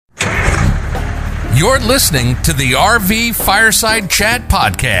You're listening to the RV Fireside Chat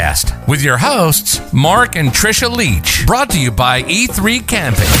Podcast with your hosts, Mark and Tricia Leach, brought to you by E3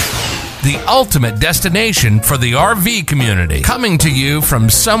 Camping, the ultimate destination for the RV community, coming to you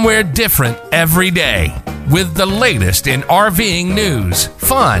from somewhere different every day with the latest in RVing news,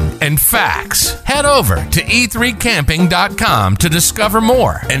 fun, and facts. Head over to e3camping.com to discover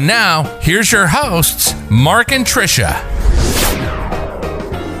more. And now, here's your hosts, Mark and Tricia.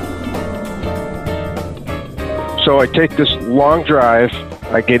 So I take this long drive,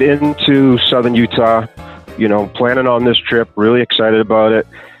 I get into southern Utah, planning on this trip, really excited about it,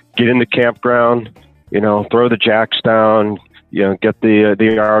 get in the campground, throw the jacks down, get the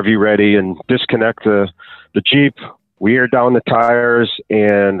RV ready and disconnect the Jeep, we air down the tires,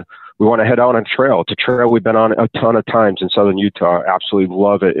 and we want to head out on trail. It's a trail we've been on a ton of times in southern Utah. Absolutely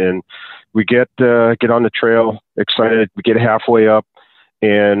love it. And we get on the trail, excited, we get halfway up,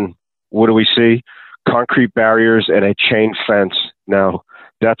 and what do we see? Concrete barriers and a chain fence. Now,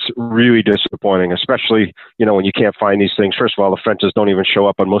 that's really disappointing, especially, when you can't find these things. First of all, the fences don't even show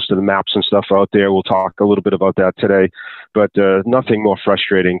up on most of the maps and stuff out there. We'll talk a little bit about that today. But nothing more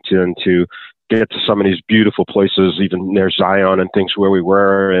frustrating than to get to some of these beautiful places, even near Zion and things where we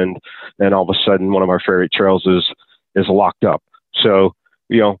were, and all of a sudden one of our favorite trails is locked up. So,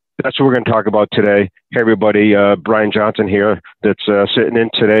 that's what we're going to talk about today. Hey, everybody, Brian Johnson here that's sitting in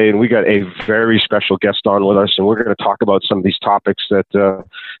today, and we got a very special guest on with us, and we're going to talk about some of these topics that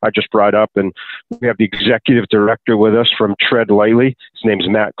I just brought up. And we have the executive director with us from Tread Lightly. His name's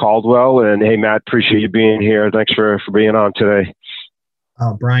Matt Caldwell. And hey, Matt, appreciate you being here. Thanks for being on today.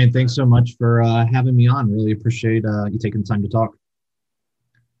 Brian, thanks so much for having me on. Really appreciate you taking the time to talk.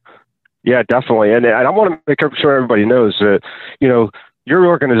 Yeah, definitely. And I want to make sure everybody knows that, your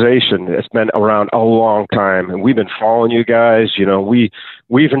organization has been around a long time, and we've been following you guys. We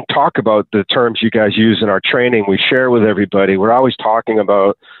even talk about the terms you guys use in our training. We share with everybody. We're always talking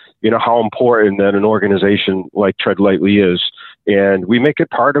about, how important that an organization like Tread Lightly is. And we make it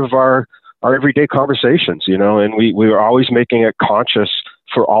part of our everyday conversations, and we are always making it conscious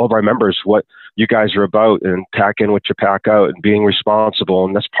for all of our members what you guys are about, and pack in what you pack out, and being responsible.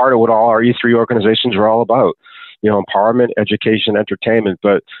 And that's part of what all our E3 organizations are all about. Empowerment, education, entertainment,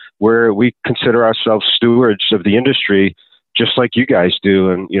 but we consider ourselves stewards of the industry, just like you guys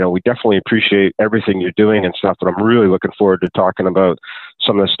do. And, we definitely appreciate everything you're doing and stuff, but I'm really looking forward to talking about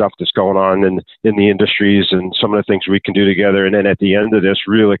some of the stuff that's going on in the industries and some of the things we can do together. And then at the end of this,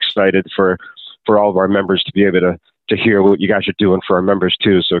 real excited for all of our members to be able to hear what you guys are doing for our members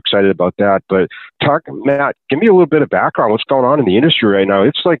too. So excited about that. But Matt, give me a little bit of background. What's going on in the industry right now?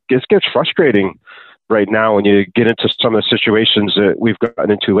 It gets frustrating right now when you get into some of the situations that we've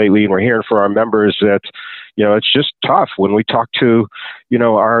gotten into lately, and we're hearing from our members that, it's just tough. When we talk to,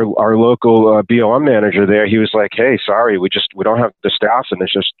 our local BLM manager there, he was like, hey, sorry, we don't have the staff, and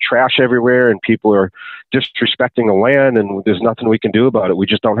there's just trash everywhere, and people are disrespecting the land, and there's nothing we can do about it. We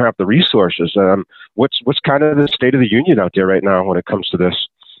just don't have the resources. What's kind of the state of the union out there right now when it comes to this?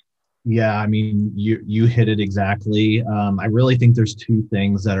 Yeah, I mean, you hit it exactly. I really think there's two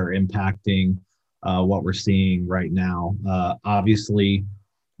things that are impacting what we're seeing right now. Obviously,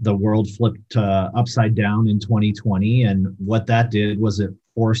 the world flipped upside down in 2020, and what that did was it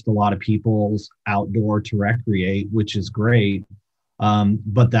forced a lot of people's outdoor to recreate, which is great,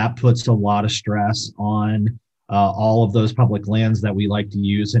 but that puts a lot of stress on all of those public lands that we like to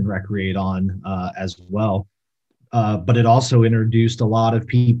use and recreate on as well. But it also introduced a lot of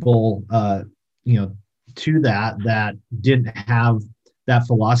people, to that didn't have that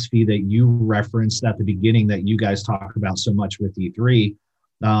philosophy that you referenced at the beginning that you guys talk about so much with E3,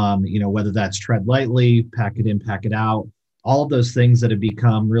 whether that's Tread Lightly, pack it in, pack it out, all of those things that have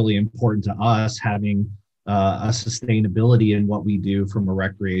become really important to us, having a sustainability in what we do from a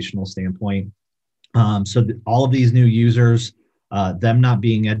recreational standpoint. All of these new users, them not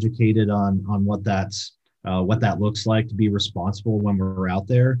being educated on what that looks like to be responsible when we're out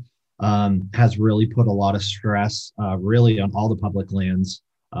there, has really put a lot of stress really on all the public lands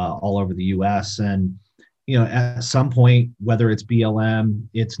all over the U.S. And, at some point, whether it's BLM,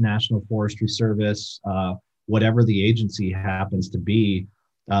 it's National Forestry Service, whatever the agency happens to be,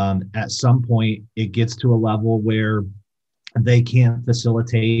 at some point it gets to a level where they can't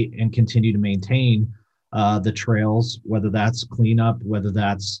facilitate and continue to maintain the trails, whether that's cleanup, whether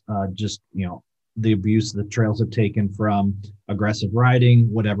that's just, the abuse the trails have taken from aggressive riding,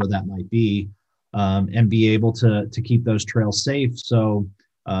 whatever that might be, and be able to keep those trails safe. So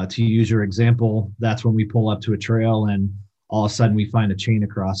to use your example, that's when we pull up to a trail and all of a sudden we find a chain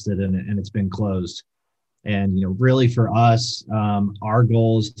across it and it's been closed. And, really for us, our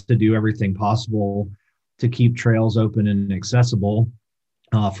goal is to do everything possible to keep trails open and accessible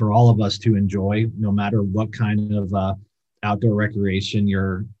for all of us to enjoy, no matter what kind of outdoor recreation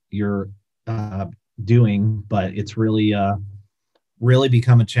you're doing. But it's really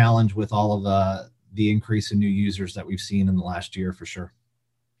become a challenge with all of the increase in new users that we've seen in the last year, for sure.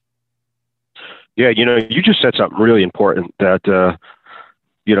 Yeah, you just said something really important that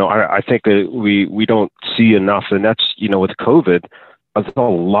I think that we don't see enough, and that's with COVID. There's a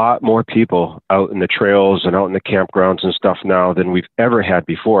lot more people out in the trails and out in the campgrounds and stuff now than we've ever had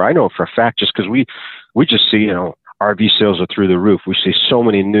before. I know for a fact, just because we just see, RV sales are through the roof. We see so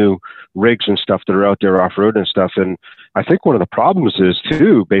many new rigs and stuff that are out there off-road and stuff. And I think one of the problems is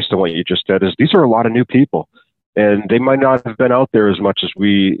too, based on what you just said, is these are a lot of new people. And they might not have been out there as much as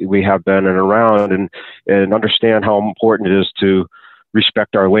we have been and around and understand how important it is to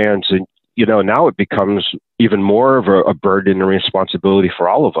respect our lands. And now it becomes even more of a burden and responsibility for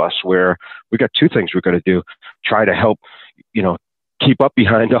all of us, where we got two things we're going to do: try to help, keep up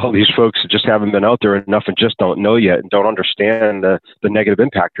behind all these folks that just haven't been out there enough and just don't know yet and don't understand the negative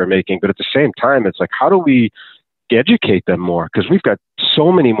impact they're making. But at the same time, it's like, how do we educate them more? Because we've got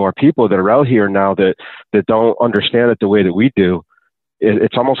so many more people that are out here now that don't understand it the way that we do.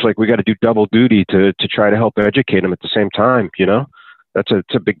 It's almost like we got to do double duty to try to help educate them at the same time. It's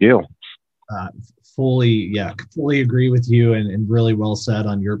a big deal. Fully agree with you, and really well said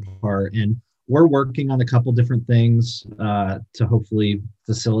on your part. And we're working on a couple different things to hopefully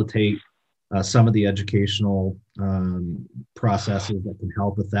facilitate some of the educational processes that can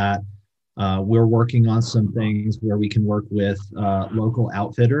help with that. We're working on some things where we can work with local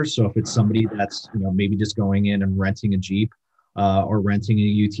outfitters. So if it's somebody that's maybe just going in and renting a Jeep or renting a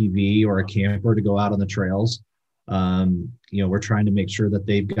UTV or a camper to go out on the trails, we're trying to make sure that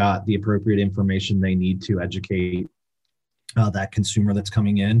they've got the appropriate information they need to educate that consumer that's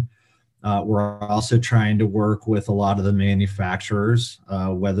coming in. We're also trying to work with a lot of the manufacturers,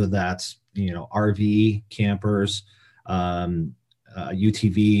 whether that's RV, campers,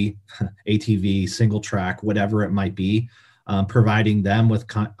 UTV, ATV, single track, whatever it might be, providing them with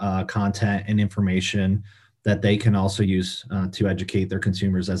content and information that they can also use to educate their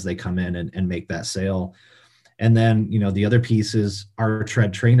consumers as they come in and make that sale. And then, the other piece is our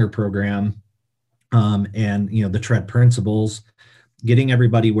Tread Trainer program, and, the Tread principles, getting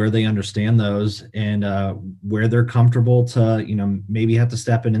everybody where they understand those and where they're comfortable to, maybe have to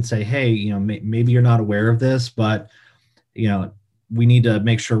step in and say, hey, maybe you're not aware of this, but, we need to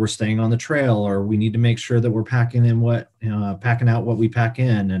make sure we're staying on the trail, or we need to make sure that we're packing out what we pack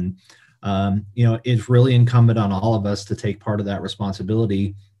in. And, it's really incumbent on all of us to take part of that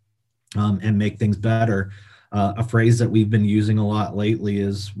responsibility and make things better. A phrase that we've been using a lot lately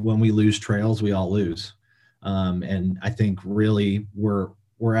is, when we lose trails, we all lose. And I think really we're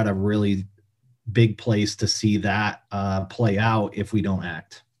at a really big place to see that play out if we don't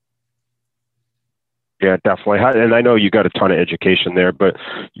act. Yeah, definitely. And I know you got a ton of education there, but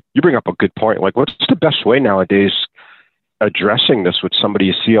you bring up a good point. Like, what's the best way nowadays addressing this with somebody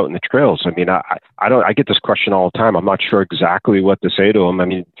you see out in the trails? I mean, I get this question all the time. I'm not sure exactly what to say to them. I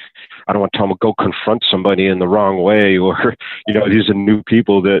mean, I don't want to tell them, go confront somebody in the wrong way, or, these are new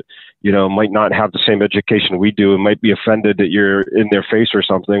people that, might not have the same education we do and might be offended that you're in their face or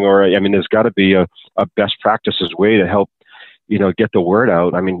something. Or, I mean, there's got to be a best practices way to help, get the word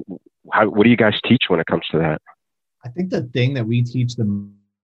out. I mean, what do you guys teach when it comes to that? I think the thing that we teach the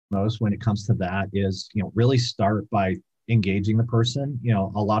most when it comes to that is, really start by engaging the person.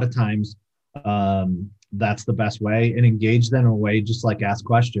 A lot of times that's the best way, and engage them in a way, just like ask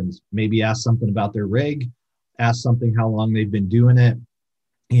questions, maybe ask something about their rig, ask something how long they've been doing it,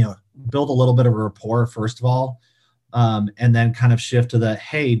 build a little bit of a rapport first of all, and then kind of shift to the,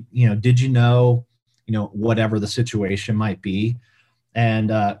 hey, did you know, whatever the situation might be.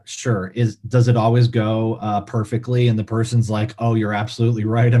 And sure, does it always go perfectly? And the person's like, oh, you're absolutely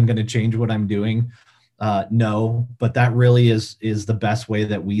right, I'm going to change what I'm doing. No, but that really is the best way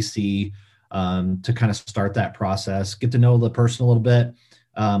that we see to kind of start that process, get to know the person a little bit,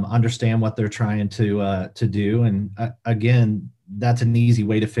 understand what they're trying to do. And again, that's an easy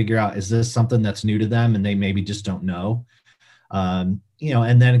way to figure out, is this something that's new to them and they maybe just don't know? And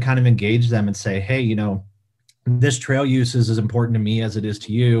then kind of engage them and say, hey, this trail use is as important to me as it is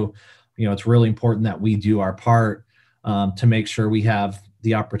to you. It's really important that we do our part to make sure we have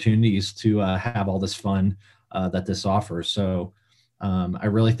the opportunities to have all this fun that this offers. So I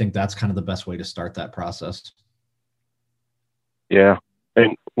really think that's kind of the best way to start that process. Yeah.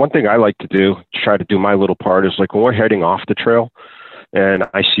 And one thing I like to do, try to do my little part, is like when we're heading off the trail, And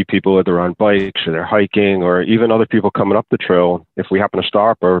I see people either on bikes or they're hiking, or even other people coming up the trail. If we happen to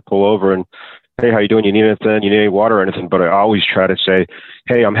stop or pull over and, hey, how you doing? You need anything? You need any water or anything? But I always try to say,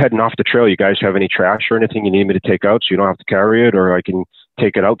 hey, I'm heading off the trail. You guys have any trash or anything you need me to take out so you don't have to carry it, or I can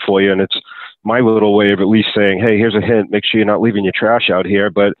take it out for you? And it's my little way of at least saying, hey, here's a hint. Make sure you're not leaving your trash out here.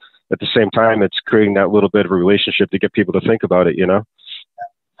 But at the same time, it's creating that little bit of a relationship to get people to think about it, you know?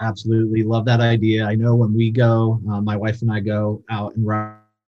 Absolutely. Love that idea. I know when we go, my wife and I go out and ride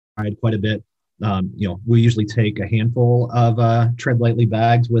quite a bit. We usually take a handful of Tread Lightly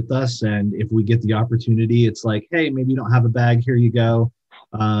bags with us. And if we get the opportunity, it's like, hey, maybe you don't have a bag, here you go.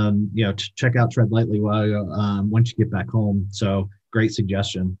 Check out Tread Lightly once you get back home. So great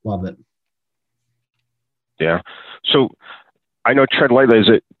suggestion. Love it. Yeah. So I know Tread Lightly, is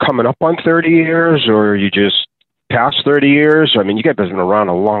it coming up on 30 years, or are you just past 30 years? I mean, you guys have been around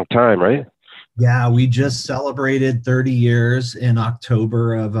a long time, right? Yeah, we just celebrated 30 years in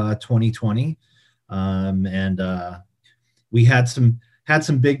October of 2020. We had some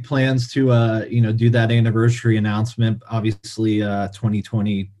big plans to do that anniversary announcement. Obviously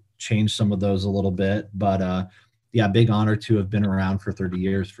 2020 changed some of those a little bit, but big honor to have been around for 30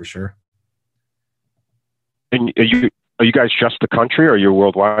 years for sure. And are you guys just the country, or are you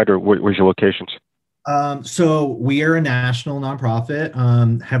worldwide, or where's your locations? So we are a national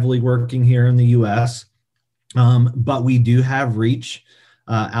nonprofit, heavily working here in the U.S., but we do have reach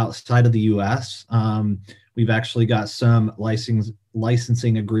outside of the U.S. We've actually got some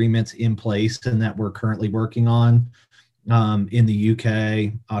licensing agreements in place, and that we're currently working on in the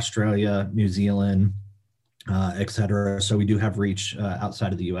U.K., Australia, New Zealand, et cetera. So we do have reach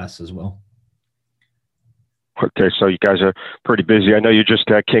outside of the U.S. as well. Okay, so you guys are pretty busy. I know you just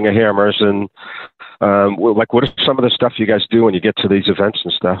got King of Hammers, and what are some of the stuff you guys do when you get to these events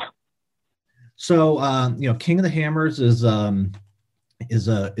and stuff? So King of the Hammers is a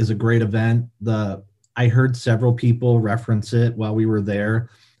great event. I heard several people reference it while we were there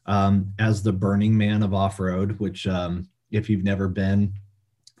as the Burning Man of off-road, which if you've never been,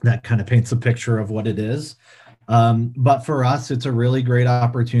 that kind of paints a picture of what it is. But for us, it's a really great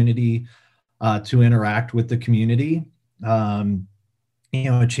opportunity to interact with the community,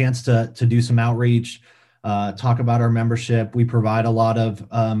 a chance to do some outreach, talk about our membership. We provide a lot of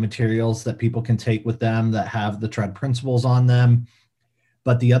materials that people can take with them that have the Tread principles on them.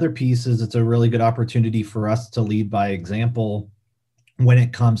 But the other piece is it's a really good opportunity for us to lead by example when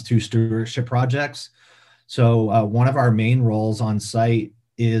it comes to stewardship projects. So one of our main roles on site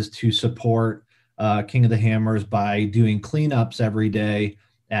is to support King of the Hammers by doing cleanups every day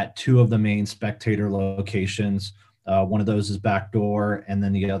at two of the main spectator locations. One of those is Backdoor, and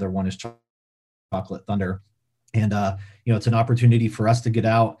then the other one is Chocolate Thunder. And, it's an opportunity for us to get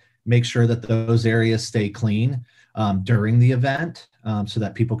out, make sure that those areas stay clean during the event so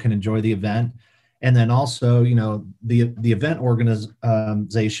that people can enjoy the event. And then also, the event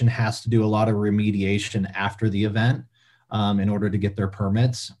organization has to do a lot of remediation after the event in order to get their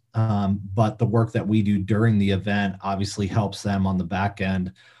permits. But the work that we do during the event obviously helps them on the back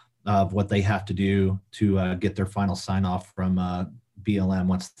end of what they have to do to get their final sign off from BLM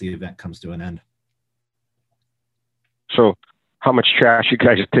once the event comes to an end. So how much trash you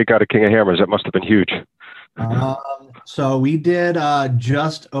guys take out of King of Hammers? That must have been huge. So we did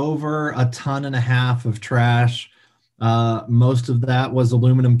just over 1.5 tons of trash. Most of that was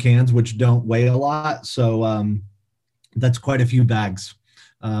aluminum cans, which don't weigh a lot. So that's quite a few bags.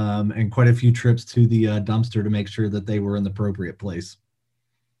 And quite a few trips to the dumpster to make sure that they were in the appropriate place.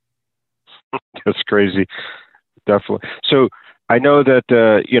 That's crazy. Definitely. So I know that,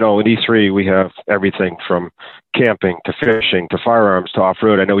 in E3, we have everything from camping to fishing to firearms to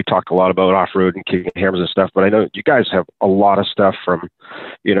off-road. I know we talk a lot about off-road and King of Hammers and stuff, but I know you guys have a lot of stuff from,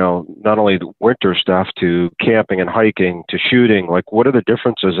 not only the winter stuff to camping and hiking to shooting. Like, what are the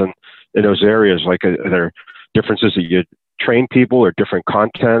differences in those areas? Like, are there differences that you train people, or different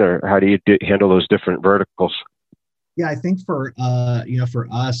content, or how do you handle those different verticals? Yeah, I think for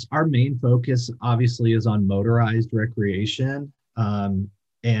us, our main focus obviously is on motorized recreation. And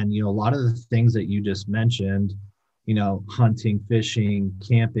a lot of the things that you just mentioned, hunting, fishing,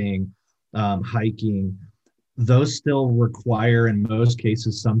 camping, hiking, those still require in most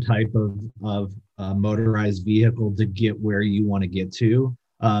cases some type of motorized vehicle to get where you want to get to.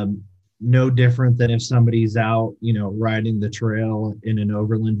 No different than if somebody's out, riding the trail in an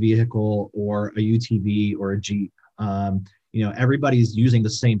overland vehicle or a UTV or a Jeep. Everybody's using the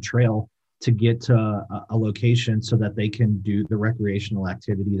same trail to get to a location so that they can do the recreational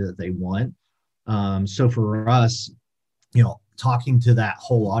activity that they want. So for us, talking to that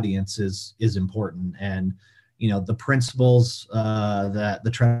whole audience is important. And, the principles that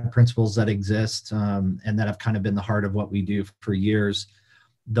the TREAD principles that exist and that have kind of been the heart of what we do for years,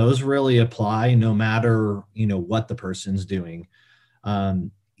 those really apply no matter, what the person's doing.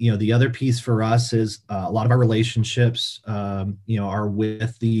 The other piece for us is a lot of our relationships, are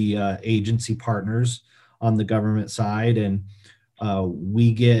with the agency partners on the government side. And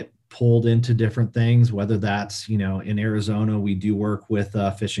we get pulled into different things, whether that's, in Arizona, we do work with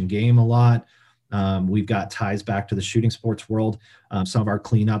Fish and Game a lot. We've got ties back to the shooting sports world. Some of our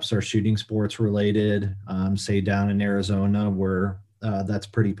cleanups are shooting sports related, say down in Arizona where that's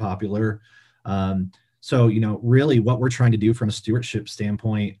pretty popular. So, really what we're trying to do from a stewardship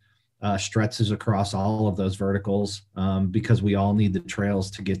standpoint stretches across all of those verticals because we all need the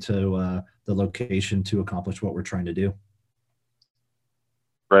trails to get to the location to accomplish what we're trying to do.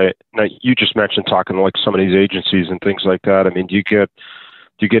 Right. Now, you just mentioned talking to like some of these agencies and things like that. I mean, do you get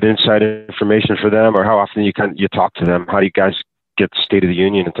inside information for them, or how often you talk to them? How do you guys get State of the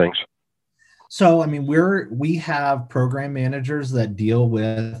Union and things? So, I mean, we have program managers that deal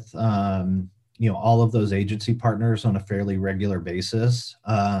with all of those agency partners on a fairly regular basis.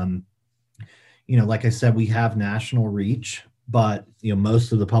 Like I said, we have national reach, but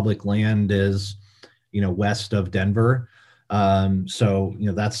most of the public land is west of Denver. So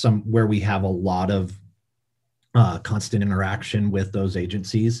that's where we have a lot of constant interaction with those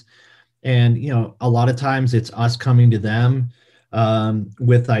agencies. And a lot of times it's us coming to them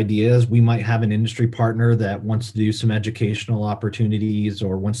with ideas. We might have an industry partner that wants to do some educational opportunities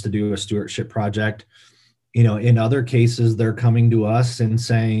or wants to do a stewardship project. In other cases, they're coming to us and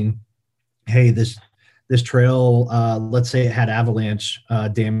saying, hey, this trail, let's say it had avalanche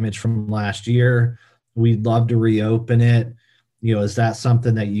damage from last year. We'd love to reopen it. Is that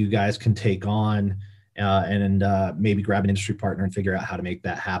something that you guys can take on and maybe grab an industry partner and figure out how to make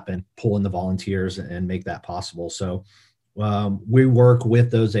that happen, pull in the volunteers and make that possible. So we work with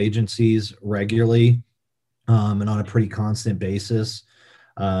those agencies regularly and on a pretty constant basis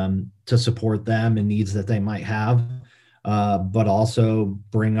to support them and needs that they might have, but also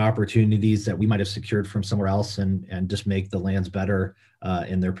bring opportunities that we might have secured from somewhere else and just make the lands better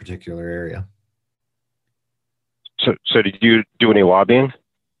in their particular area. So did you do any lobbying?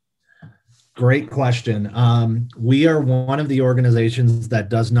 Great question. We are one of the organizations that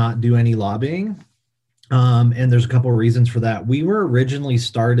does not do any lobbying. And there's a couple of reasons for that. We were originally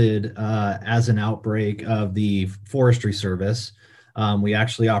started as an outbreak of the Forestry Service. We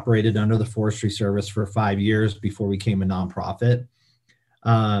actually operated under the Forestry Service for 5 years before we became a nonprofit.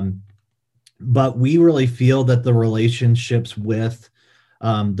 But we really feel that the relationships with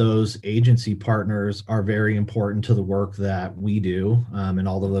those agency partners are very important to the work that we do and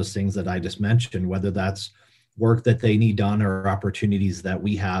all of those things that I just mentioned, whether that's work that they need done or opportunities that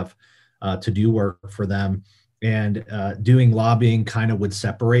we have to do work for them. And doing lobbying kind of would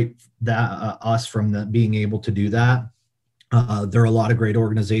separate that us from being able to do that. There are a lot of great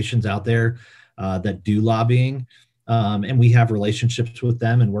organizations out there that do lobbying, and we have relationships with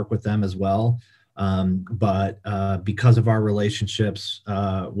them and work with them as well. But because of our relationships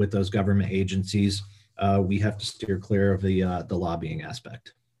with those government agencies, we have to steer clear of the lobbying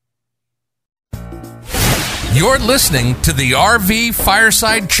aspect. You're listening to the RV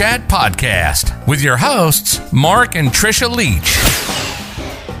Fireside Chat Podcast with your hosts, Mark and Trisha Leach.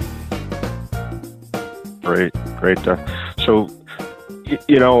 Great. So,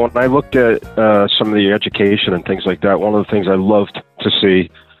 when I looked at some of the education and things like that, one of the things I loved to see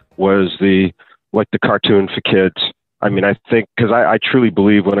was the cartoon for kids. I mean, I think, because I truly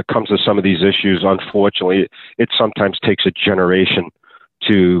believe when it comes to some of these issues, unfortunately, it sometimes takes a generation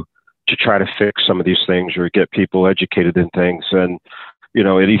to try to fix some of these things or get people educated in things. And, at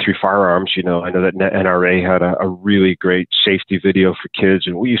E3 Firearms, I know that NRA had a really great safety video for kids.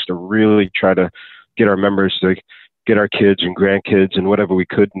 And we used to really try to get our members to get our kids and grandkids and whatever we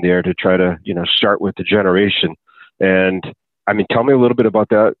could in there to try to, start with the generation. And I mean, tell me a little bit about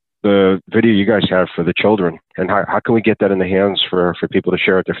that, the video you guys have for the children, and how can we get that in the hands for people to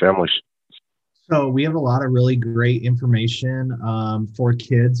share with their families? So we have a lot of really great information for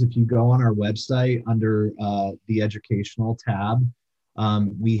kids. If you go on our website under the educational tab,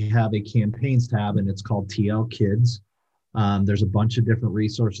 we have a campaigns tab and it's called TL Kids. There's a bunch of different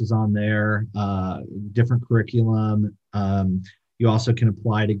resources on there, different curriculum. You also can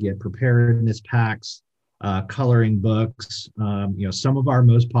apply to get preparedness packs, coloring books. Some of our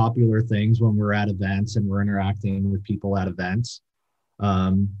most popular things when we're at events and we're interacting with people at events.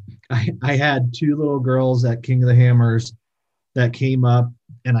 I had 2 little girls at King of the Hammers that came up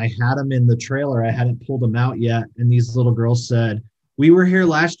and I had them in the trailer. I hadn't pulled them out yet. And these little girls said, "We were here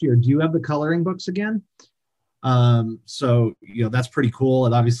last year. Do you have the coloring books again?" So, that's pretty cool.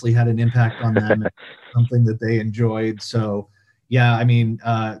 It obviously had an impact on them, something that they enjoyed. So, yeah, I mean,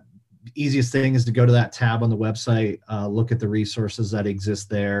 easiest thing is to go to that tab on the website, look at the resources that exist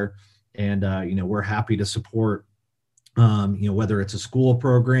there. And, we're happy to support, whether it's a school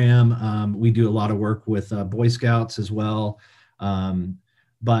program. We do a lot of work with Boy Scouts as well.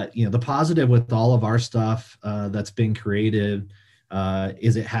 But, the positive with all of our stuff that's been created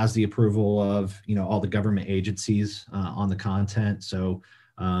is it has the approval of, all the government agencies on the content. So,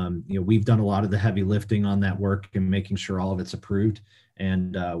 we've done a lot of the heavy lifting on that work and making sure all of it's approved.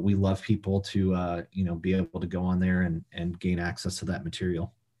 And we love people to, be able to go on there and gain access to that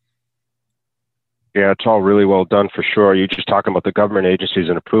material. Yeah, it's all really well done for sure. You're just talking about the government agencies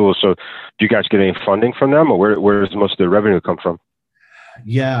and approval. So do you guys get any funding from them, or where does most of the revenue come from?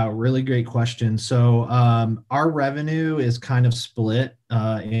 Yeah, really great question. So our revenue is kind of split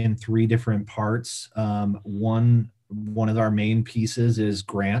in three different parts. One of our main pieces is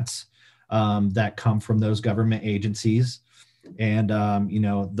grants that come from those government agencies. And,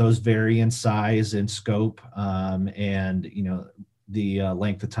 those vary in size and scope and, the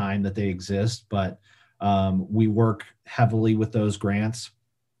length of time that they exist. But we work heavily with those grants.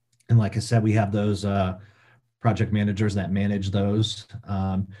 And like I said, we have those project managers that manage those.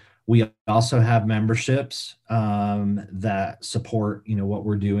 We also have memberships that support, what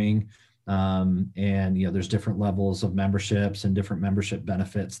we're doing. And, there's different levels of memberships and different membership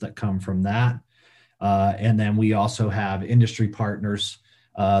benefits that come from that. And then we also have industry partners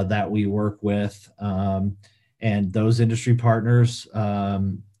that we work with. And those industry partners,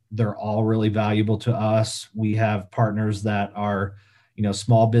 they're all really valuable to us. We have partners that are,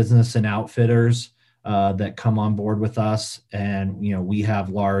 small business and outfitters that come on board with us. And, we have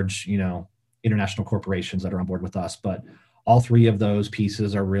large, international corporations that are on board with us. But all three of those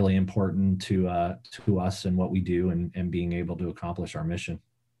pieces are really important to us and what we do and being able to accomplish our mission.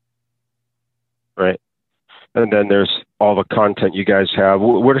 Right. And then there's all the content you guys have.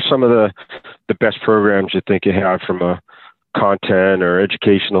 What are some of the best programs you think you have from a content or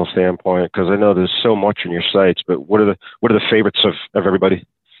educational standpoint? Because I know there's so much on your sites, but what are the favorites of everybody?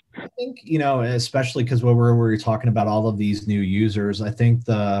 I think, especially because we're talking about all of these new users, I think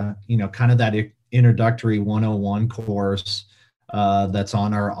the, kind of that introductory 101 course that's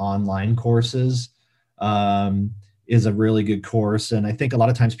on our online courses is a really good course. And I think a lot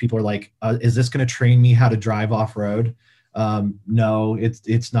of times people are like, is this going to train me how to drive off-road? No,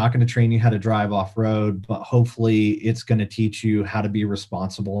 it's not going to train you how to drive off-road, but hopefully it's going to teach you how to be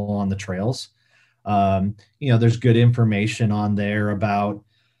responsible on the trails. There's good information on there about,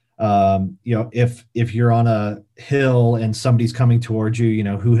 if you're on a hill and somebody's coming towards you,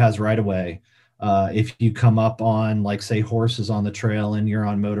 who has right of way. If you come up on, like, say, horses on the trail and you're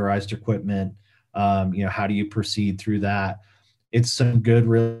on motorized equipment, how do you proceed through that? It's some good,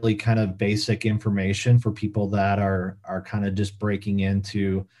 really kind of basic information for people that are kind of just breaking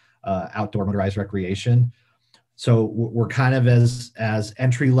into outdoor motorized recreation. So we're kind of as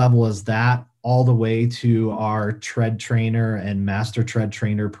entry level as that, all the way to our tread trainer and master tread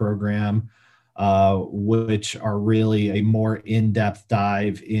trainer program, which are really a more in-depth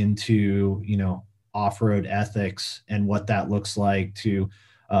dive into, off-road ethics and what that looks like to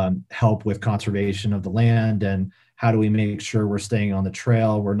help with conservation of the land, and how do we make sure we're staying on the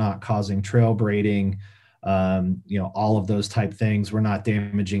trail, we're not causing trail braiding, all of those type things, we're not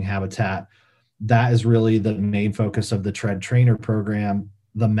damaging habitat. That is really the main focus of the tread trainer program.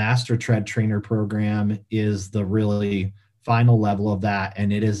 The master tread trainer program is the really final level of that,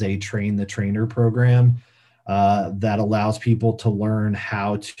 and it is a train the trainer program that allows people to learn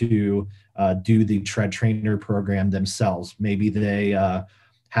how to do the tread trainer program themselves. Maybe they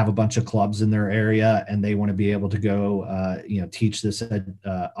have a bunch of clubs in their area and they want to be able to go, teach this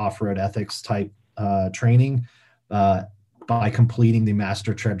off-road ethics type training. By completing the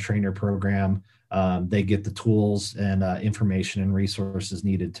master tread trainer program, they get the tools and information and resources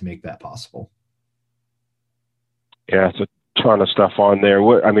needed to make that possible. Yeah, it's a ton of stuff on there.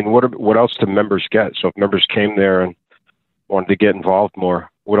 What else do members get? So if members came there and wanted to get involved more,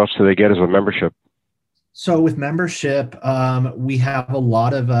 what else do they get as a membership? So with membership, we have a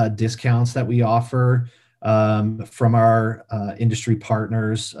lot of discounts that we offer from our industry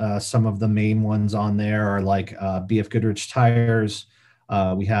partners. Some of the main ones on there are like BF Goodrich Tires.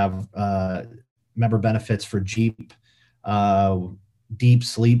 We have member benefits for Jeep, Deep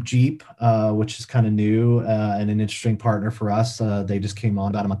Sleep Jeep, which is kind of new and an interesting partner for us. They just came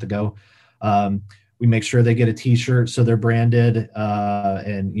on about a month ago. We make sure they get a t-shirt so they're branded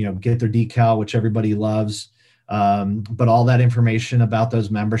and, get their decal, which everybody loves. But all that information about those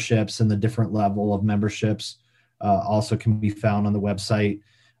memberships and the different level of memberships also can be found on the website.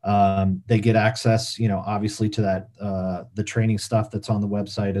 They get access, obviously to that, the training stuff that's on the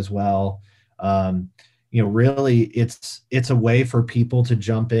website as well. Really it's a way for people to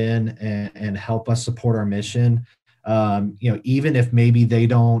jump in and help us support our mission. Even if maybe they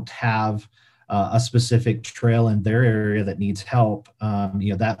don't have a specific trail in their area that needs help,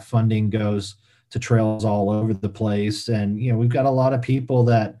 that funding goes to trails all over the place. And, we've got a lot of people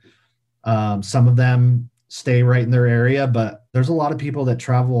that, some of them stay right in their area, but there's a lot of people that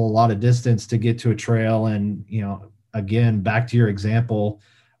travel a lot of distance to get to a trail. And, again, back to your example,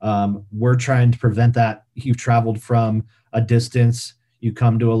 we're trying to prevent that. You've traveled from a distance, you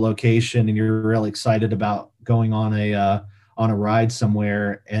come to a location and you're really excited about going on a ride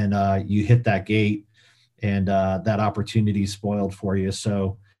somewhere, and you hit that gate and that opportunity is spoiled for you.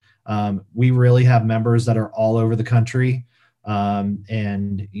 So we really have members that are all over the country,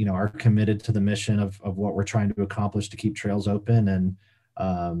 and are committed to the mission of what we're trying to accomplish to keep trails open. And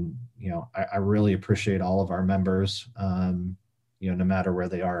I really appreciate all of our members, no matter where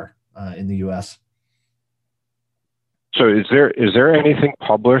they are in the U.S. So is there anything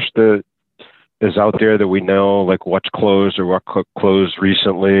published that is out there that we know, like what's closed or what closed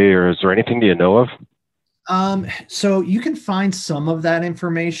recently, or is there anything you know of? So you can find some of that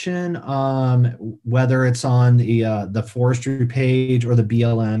information, whether it's on the forestry page or the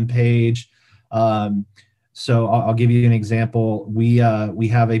BLM page. So I'll give you an example. We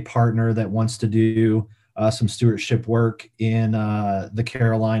have a partner that wants to do some stewardship work in the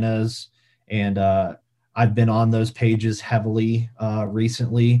Carolinas, and I've been on those pages heavily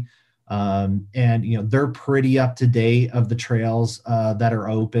recently. And they're pretty up to date of the trails that are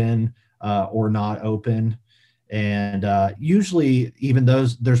open or not open. And usually even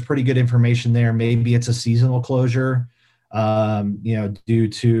those, there's pretty good information there. Maybe it's a seasonal closure, due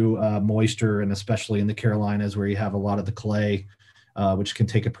to moisture, and especially in the Carolinas where you have a lot of the clay, which can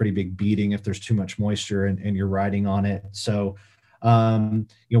take a pretty big beating if there's too much moisture and you're riding on it. So,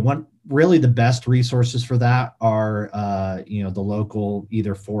 really the best resources for that are, the local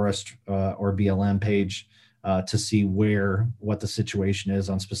either forest or BLM page to see what the situation is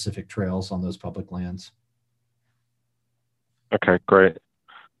on specific trails on those public lands. Okay, great.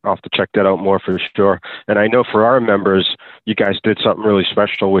 I'll have to check that out more for sure. And I know for our members, you guys did something really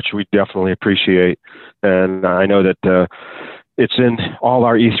special, which we definitely appreciate. And I know that it's in all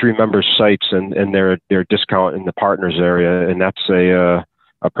our E3 members' sites and their discount in the partners area, and that's a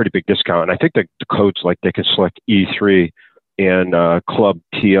pretty big discount. And I think that the code's like they can select E3 and Club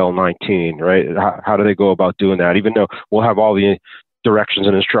TL19, right? How do they go about doing that? Even though we'll have all the directions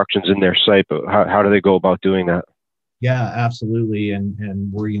and instructions in their site, but how do they go about doing that? Yeah, absolutely.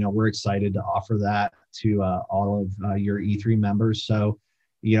 And we're excited to offer that to all of your E3 members. So,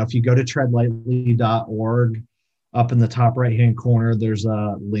 if you go to treadlightly.org, up in the top right-hand corner, there's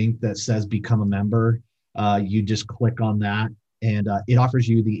a link that says become a member. You just click on that, and it offers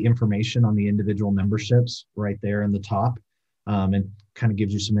you the information on the individual memberships right there in the top, and kind of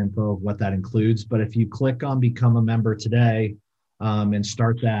gives you some info of what that includes. But if you click on become a member today, and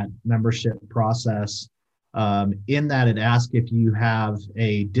start that membership process, in that it asks if you have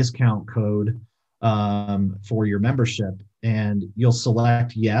a discount code for your membership, and you'll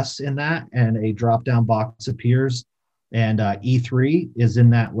select yes in that, and a drop-down box appears, and E3 is in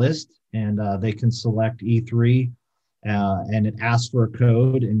that list, and they can select E3, and it asks for a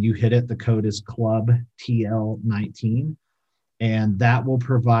code, and you hit it. The code is Club TL19, and that will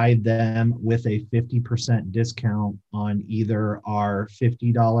provide them with a 50% discount on either our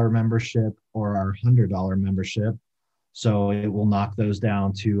 $50 membership or our $100 membership. So it will knock those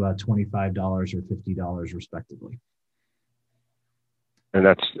down to $25 or $50 respectively. And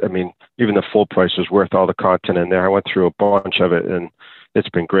that's, even the full price is worth all the content in there. I went through a bunch of it and it's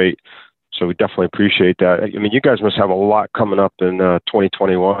been great. So we definitely appreciate that. You guys must have a lot coming up in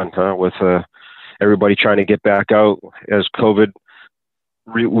 2021, huh? With everybody trying to get back out as COVID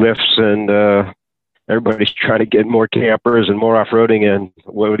lifts, and everybody's trying to get more campers and more off-roading in.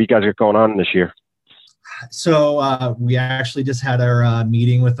 What do you guys got going on this year? So we actually just had our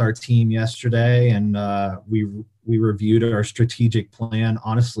meeting with our team yesterday, and we reviewed our strategic plan,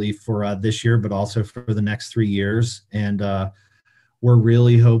 honestly, for this year, but also for the next 3 years. And we're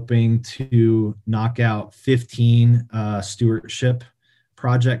really hoping to knock out 15 stewardship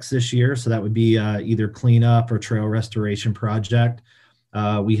projects this year. So that would be either cleanup or trail restoration project.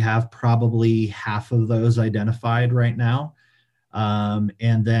 We have probably half of those identified right now.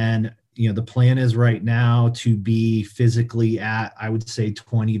 And then, the plan is right now to be physically at, I would say,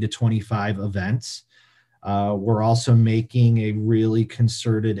 20 to 25 events. We're also making a really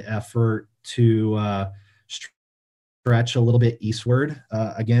concerted effort to stretch a little bit eastward,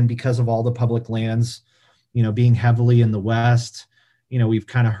 again, because of all the public lands, being heavily in the west. We've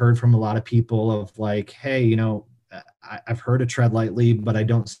kind of heard from a lot of people of like, hey, I've heard of Tread Lightly, but I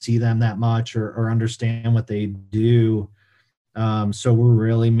don't see them that much or understand what they do. So we're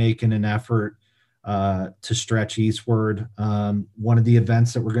really making an effort to stretch eastward. One of the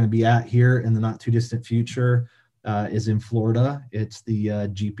events that we're going to be at here in the not too distant future is in Florida. It's the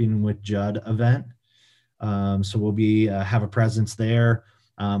Jeeping with Judd event. So we'll be have a presence there.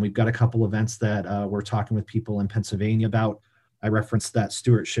 We've got a couple events that we're talking with people in Pennsylvania about. I referenced that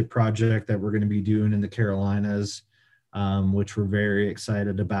stewardship project that we're going to be doing in the Carolinas, which we're very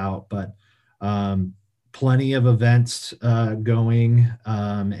excited about. But plenty of events going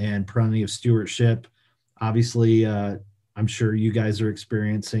and plenty of stewardship. Obviously, I'm sure you guys are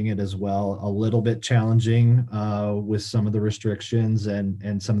experiencing it as well. A little bit challenging with some of the restrictions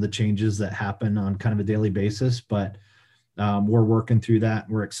and some of the changes that happen on kind of a daily basis, but we're working through that.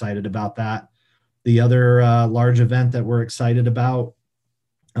 We're excited about that. The other large event that we're excited about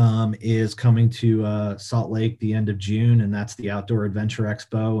is coming to Salt Lake the end of June, and that's the Outdoor Adventure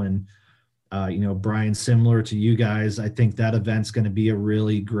Expo. And Brian, similar to you guys, I think that event's going to be a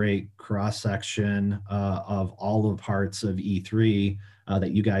really great cross section of all the parts of E3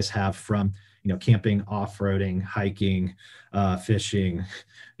 that you guys have, from camping, off-roading, hiking, fishing.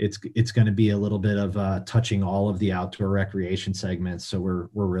 It's going to be a little bit of touching all of the outdoor recreation segments. So we're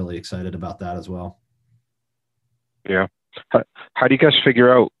really excited about that as well. Yeah. How do you guys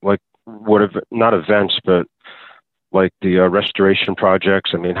figure out not events, but like the restoration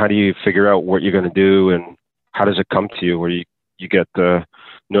projects? I mean, how do you figure out what you're going to do, and how does it come to you? Where you get the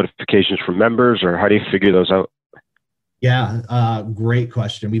notifications from members, or how do you figure those out? Yeah, great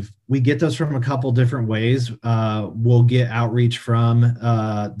question. We get those from a couple different ways. We'll get outreach from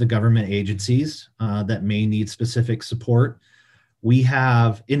the government agencies that may need specific support. We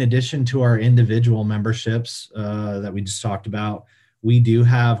have, in addition to our individual memberships that we just talked about, we do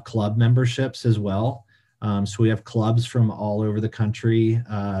have club memberships as well. So we have clubs from all over the country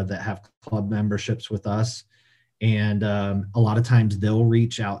that have club memberships with us. And a lot of times they'll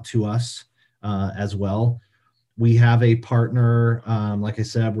reach out to us as well. We have a partner, like I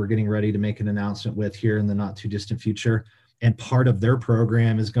said, we're getting ready to make an announcement with here in the not too distant future. And part of their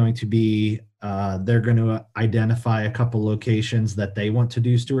program is going to be, they're going to identify a couple locations that they want to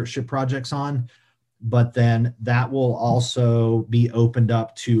do stewardship projects on. But then that will also be opened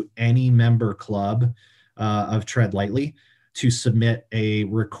up to any member club of Tread Lightly to submit a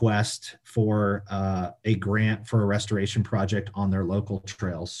request for a grant for a restoration project on their local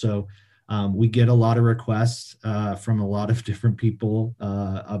trails. So we get a lot of requests from a lot of different people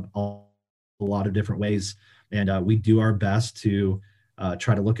of a lot of different ways. And we do our best to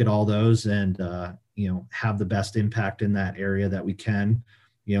try to look at all those and, have the best impact in that area that we can.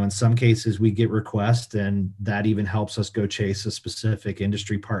 In some cases we get requests, and that even helps us go chase a specific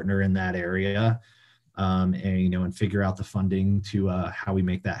industry partner in that area. And figure out the funding to how we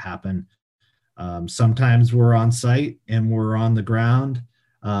make that happen. Sometimes we're on site and we're on the ground.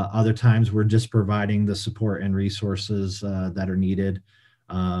 Other times we're just providing the support and resources that are needed.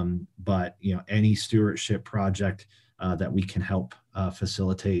 But any stewardship project that we can help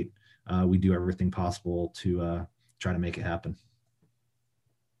facilitate, we do everything possible to try to make it happen.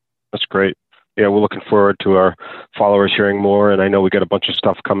 That's great. Yeah, we're looking forward to our followers hearing more. And I know we got a bunch of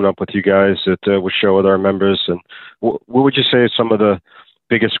stuff coming up with you guys that we'll share with our members. And what would you say is some of the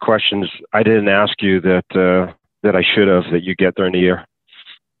biggest questions I didn't ask you that I should have, that you get during the year?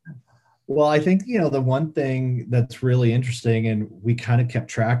 Well, I think, the one thing that's really interesting, and we kind of kept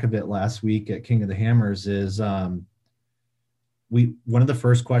track of it last week at King of the Hammers, is one of the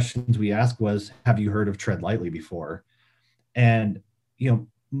first questions we asked was, have you heard of Tread Lightly before? And,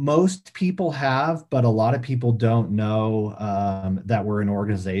 most people have, but a lot of people don't know that we're an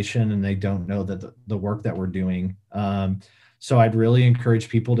organization, and they don't know that the work that we're doing. So I'd really encourage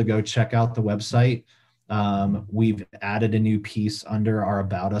people to go check out the website. We've added a new piece under our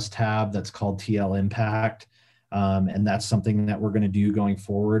About Us tab that's called TL Impact. And that's something that we're going to do going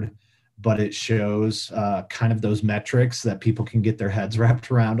forward. But it shows kind of those metrics that people can get their heads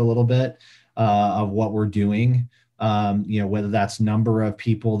wrapped around a little bit of what we're doing. Whether that's number of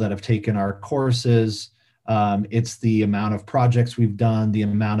people that have taken our courses, it's the amount of projects we've done, the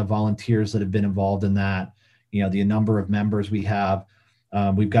amount of volunteers that have been involved in that, the number of members we have.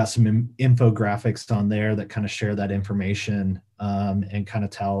 We've got some infographics on there that kind of share that information and kind of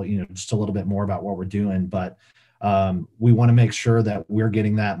tell, just a little bit more about what we're doing. But we want to make sure that we're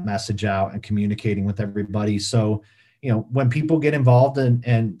getting that message out and communicating with everybody. So, when people get involved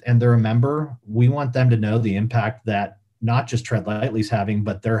and they're a member, we want them to know the impact that not just Tread Lightly is having,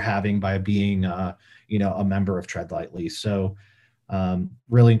 but they're having by being, a member of Tread Lightly. So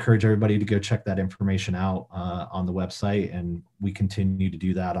really encourage everybody to go check that information out on the website. And we continue to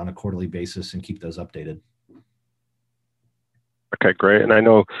do that on a quarterly basis and keep those updated. Okay, great. And I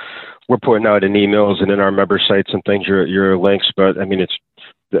know we're putting out in emails and in our member sites and things, your links, but I mean, it's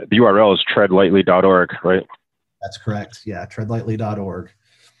the URL is treadlightly.org, right? That's correct. Yeah, treadlightly.org.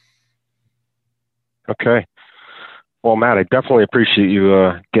 Okay. Well, Matt, I definitely appreciate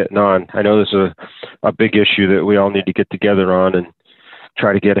you getting on. I know this is a big issue that we all need to get together on and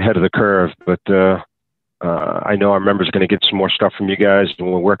try to get ahead of the curve, but I know our members are going to get some more stuff from you guys,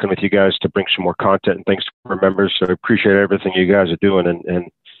 and we're working with you guys to bring some more content and things to our members. So I appreciate everything you guys are doing, and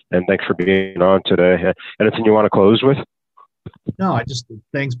thanks for being on today. Anything you want to close with? No,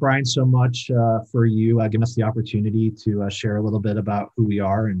 thanks, Brian, so much for you giving us the opportunity to share a little bit about who we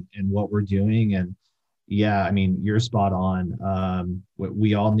are and what we're doing. And yeah, I mean, you're spot on.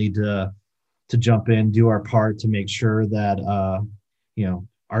 We all need to jump in, do our part to make sure that,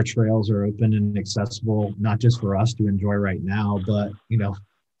 our trails are open and accessible, not just for us to enjoy right now, but,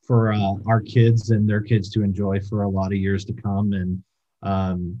 for our kids and their kids to enjoy for a lot of years to come. And,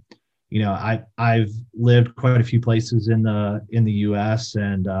 I've lived quite a few places in the U.S.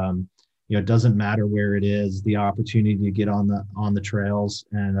 and, it doesn't matter where it is, the opportunity to get on the trails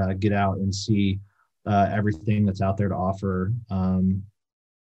and get out and see everything that's out there to offer.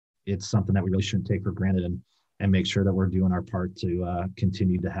 It's something that we really shouldn't take for granted and make sure that we're doing our part to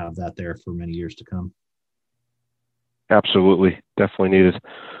continue to have that there for many years to come. Absolutely. Definitely needed.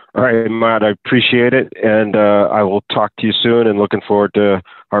 All right, Matt, I appreciate it. And I will talk to you soon, and looking forward to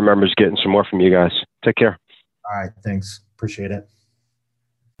our members getting some more from you guys. Take care. All right. Thanks. Appreciate it.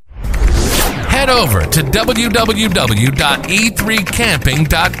 Head over to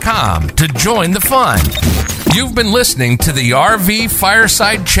www.e3camping.com to join the fun. You've been listening to the RV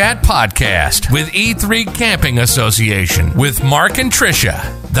Fireside Chat podcast with E3 Camping Association with Mark and Tricia,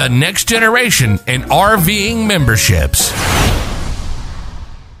 the next generation in RVing memberships.